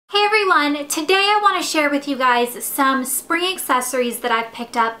everyone! Today I want to share with you guys some spring accessories that I've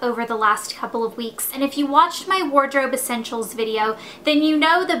picked up over the last couple of weeks. And if you watched my wardrobe essentials video, then you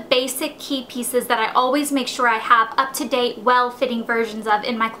know the basic key pieces that I always make sure I have up-to-date, well-fitting versions of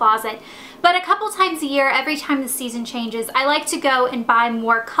in my closet. But a couple times a year, every time the season changes, I like to go and buy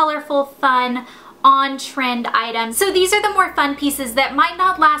more colorful, fun, on-trend items. So these are the more fun pieces that might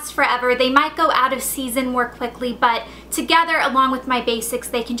not last forever. They might go out of season more quickly, but together along with my basics,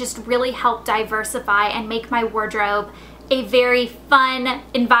 they can just really help diversify and make my wardrobe a very fun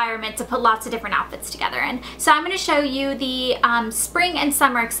environment to put lots of different outfits together in. So I'm going to show you the spring and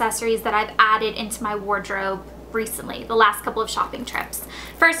summer accessories that I've added into my wardrobe recently, the last couple of shopping trips.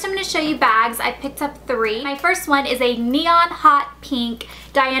 First, I'm going to show you bags. I picked up 3. My first one is a neon hot pink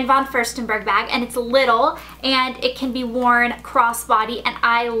Diane von Furstenberg bag, and it's little and it can be worn crossbody, and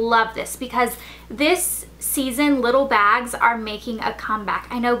I love this because this season little bags are making a comeback.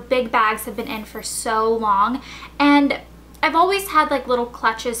 I know big bags have been in for so long, and I've always had like little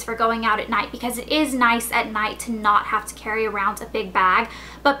clutches for going out at night because it is nice at night to not have to carry around a big bag,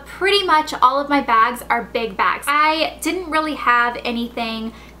 but pretty much all of my bags are big bags. I didn't really have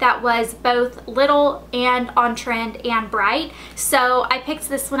anything that was both little and on trend and bright, so I picked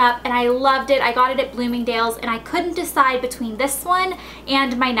this one up and I loved it. I got it at Bloomingdale's and I couldn't decide between this one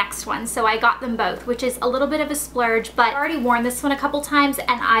and my next one, so I got them both, which is a little bit of a splurge, but I've already worn this one a couple times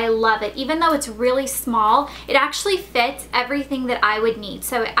and I love it. Even though it's really small, it actually fits everything that I would need.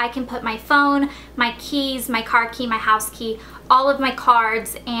 So I can put my phone, my keys, my car key, my house key, all of my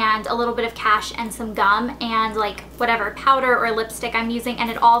cards, and a little bit of cash and some gum and like whatever powder or lipstick I'm using, and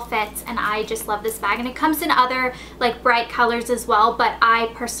it all fits, and I just love this bag. And it comes in other like bright colors as well, but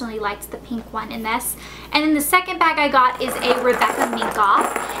I personally liked the pink one in this. And then the second bag I got is a Rebecca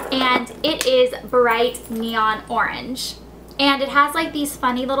Minkoff, and it is bright neon orange. And it has like these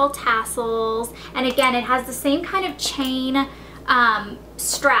funny little tassels, and again it has the same kind of chain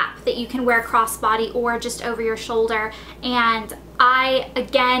strap that you can wear crossbody or just over your shoulder, and I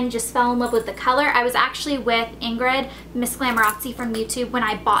again just fell in love with the color. I was actually with Ingrid, Miss Glamorazzi from YouTube, when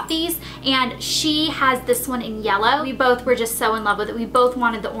I bought these, and she has this one in yellow. We both were just so in love with it. We both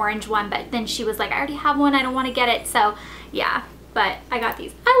wanted the orange one, but then she was like, I already have one, I don't want to get it. So yeah, but I got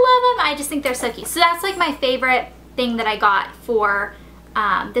these. I love them. I just think they're so cute. So that's like my favorite thing that I got for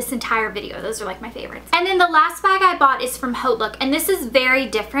this entire video. Those are like my favorites. And then the last bag I bought is from Haute, and this is very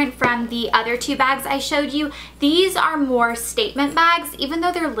different from the other 2 bags I showed you. These are more statement bags. Even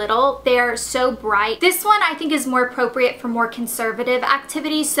though they're little, they're so bright. This one I think is more appropriate for more conservative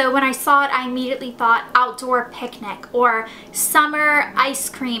activities. So when I saw it, I immediately thought outdoor picnic or summer ice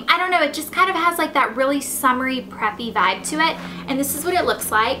cream. I don't know, it just kind of has like that really summery preppy vibe to it, and this is what it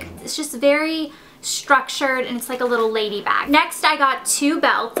looks like. It's just very structured, and it's like a little lady bag. Next I got 2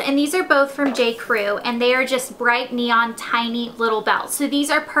 belts, and these are both from J. Crew, and they are just bright neon tiny little belts. So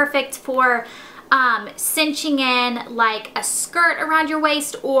these are perfect for cinching in like a skirt around your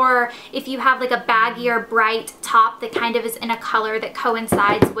waist, or if you have like a baggier bright top that kind of is in a color that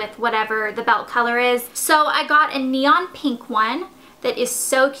coincides with whatever the belt color is. So I got a neon pink one that is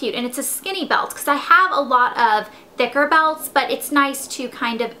so cute, and it's a skinny belt because I have a lot of thicker belts, but it's nice to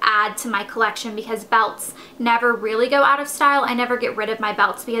kind of add to my collection because belts never really go out of style. I never get rid of my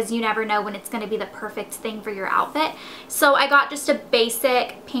belts because you never know when it's going to be the perfect thing for your outfit. So I got just a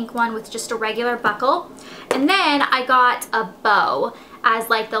basic pink one with just a regular buckle, and then I got a bow as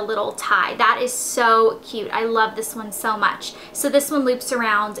like the little tie. That is so cute. I love this one so much. So this one loops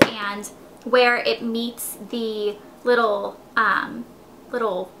around, and where it meets the little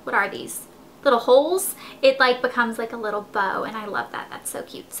what are these? Little holes, it like becomes like a little bow, and I love that. That's so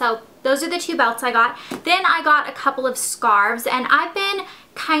cute. So those are the 2 belts I got. Then I got a couple of scarves, and I've been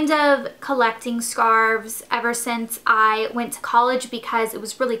kind of collecting scarves ever since I went to college because it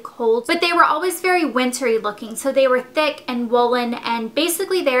was really cold, but they were always very wintry looking. So they were thick and woolen and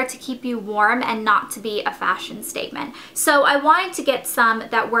basically there to keep you warm and not to be a fashion statement. So I wanted to get some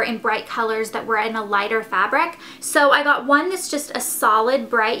that were in bright colors, that were in a lighter fabric. So I got one that's just a solid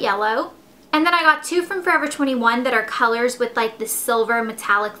bright yellow. And then I got 2 from Forever 21 that are colors with like the silver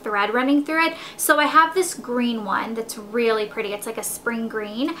metallic thread running through it. So I have this green one that's really pretty. It's like a spring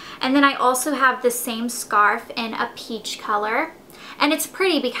green. And then I also have the same scarf in a peach color. And it's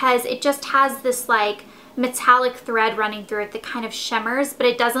pretty because it just has this like metallic thread running through it that kind of shimmers, but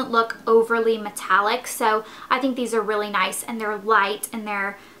it doesn't look overly metallic. So I think these are really nice, and they're light, and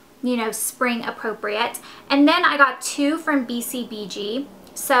they're, you know, spring appropriate. And then I got 2 from BCBG.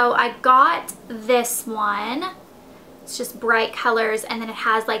 So I got this one. It's just bright colors, and then it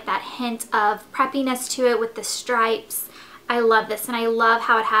has like that hint of preppiness to it with the stripes. I love this, and I love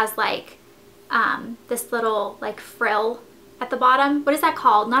how it has like this little like frill at the bottom. What is that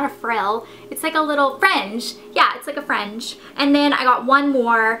called? Not a frill. It's like a little fringe. Yeah, it's like a fringe. And then I got one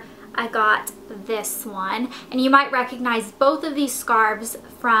more. I got this one, and you might recognize both of these scarves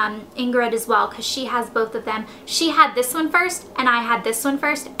from Ingrid as well, because she has both of them. She had this one first and I had this one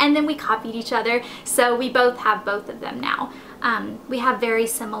first, and then we copied each other, so we both have both of them now. We have very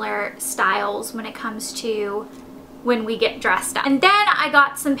similar styles when it comes to when we get dressed up. And then I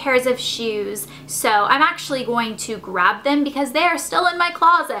got some pairs of shoes, so I'm actually going to grab them because they are still in my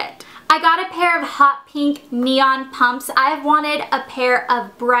closet. I got a pair of hot pink neon pumps. I've wanted a pair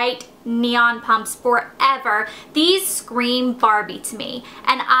of bright neon pumps forever. These scream Barbie to me,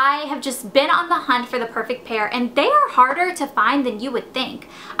 and I have just been on the hunt for the perfect pair, and they are harder to find than you would think.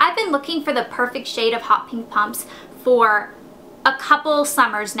 I've been looking for the perfect shade of hot pink pumps for a couple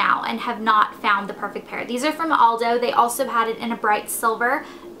summers now and have not found the perfect pair. These are from Aldo. They also had it in a bright silver,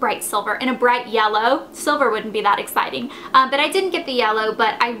 in a bright yellow. Silver wouldn't be that exciting, but I didn't get the yellow,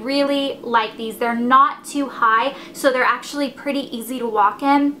 but I really like these. They're not too high, so they're actually pretty easy to walk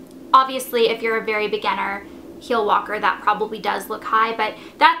in. Obviously, if you're a very beginner heel walker, that probably does look high, but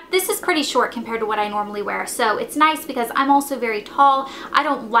this is pretty short compared to what I normally wear, so it's nice because I'm also very tall. I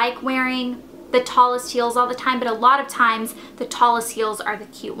don't like wearing the tallest heels all the time, but a lot of times the tallest heels are the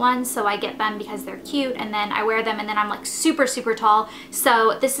cute ones, so I get them because they're cute, and then I wear them and then I'm like super tall.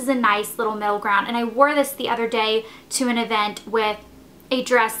 So this is a nice little middle ground, and I wore this the other day to an event with a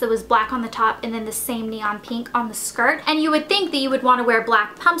dress that was black on the top and then the same neon pink on the skirt. And you would think that you would want to wear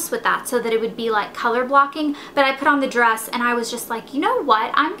black pumps with that so that it would be like color blocking, but I put on the dress and I was just like, you know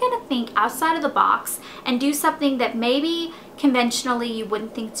what, I'm gonna think outside of the box and do something that maybe conventionally you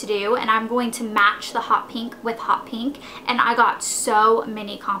wouldn't think to do, and I'm going to match the hot pink with hot pink. And I got so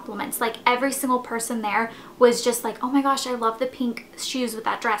many compliments. Like every single person there was just like, oh my gosh, I love the pink shoes with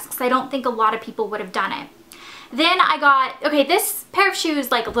that dress, because I don't think a lot of people would have done it. Then I got, okay, this pair of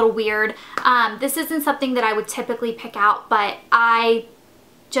shoes, like a little weird. This isn't something that I would typically pick out, but I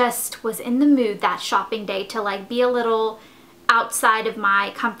just was in the mood that shopping day to like be a little outside of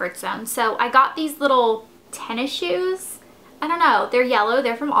my comfort zone. So I got these little tennis shoes. I don't know, they're yellow,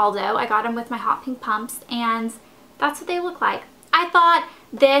 they're from Aldo. I got them with my hot pink pumps, and that's what they look like. I thought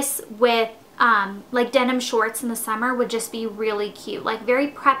this with like denim shorts in the summer would just be really cute, like very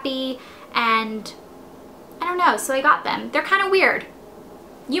preppy, and I don't know, so I got them. They're kind of weird.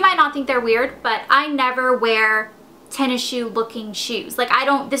 You might not think they're weird, but I never wear tennis shoe looking shoes. Like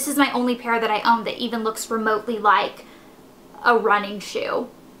this is my only pair that I own that even looks remotely like a running shoe.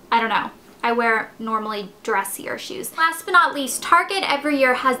 I don't know. I wear normally dressier shoes. Last but not least, Target every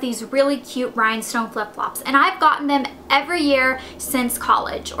year has these really cute rhinestone flip-flops, and I've gotten them every year since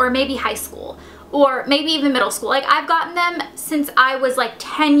college, or maybe high school, or maybe even middle school. Like I've gotten them since I was like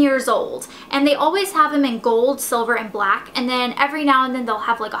 10 years old, and they always have them in gold, silver, and black, and then every now and then they'll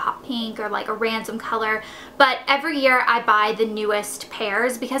have like a hot pink or like a random color, but every year I buy the newest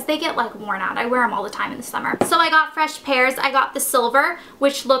pairs because they get like worn out. I wear them all the time in the summer. So I got fresh pairs. I got the silver,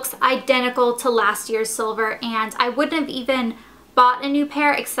 which looks identical to last year's silver, and I wouldn't have even bought a new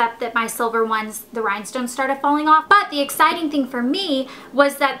pair except that my silver ones, the rhinestones started falling off. But the exciting thing for me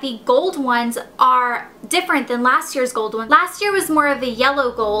was that the gold ones are different than last year's gold one. Last year was more of a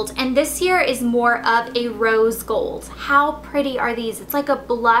yellow gold, and this year is more of a rose gold. How pretty are these? It's like a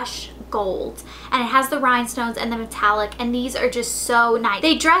blush gold, and it has the rhinestones and the metallic, and these are just so nice.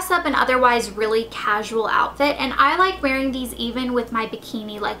 They dress up an otherwise really casual outfit, and I like wearing these even with my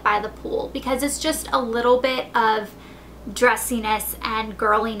bikini like by the pool, because it's just a little bit of dressiness and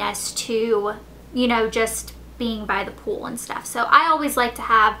girliness to, you know, just being by the pool and stuff. So I always like to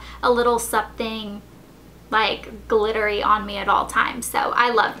have a little something like glittery on me at all times, so I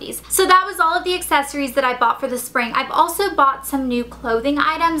love these. So that was all of the accessories that I bought for the spring. I've also bought some new clothing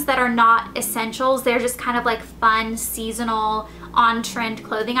items that are not essentials. They're just kind of like fun, seasonal, on-trend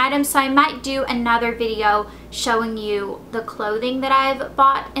clothing items. So I might do another video showing you the clothing that I've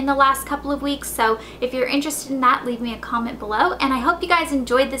bought in the last couple of weeks. So if you're interested in that, leave me a comment below. And I hope you guys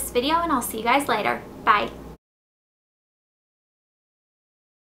enjoyed this video, and I'll see you guys later. Bye.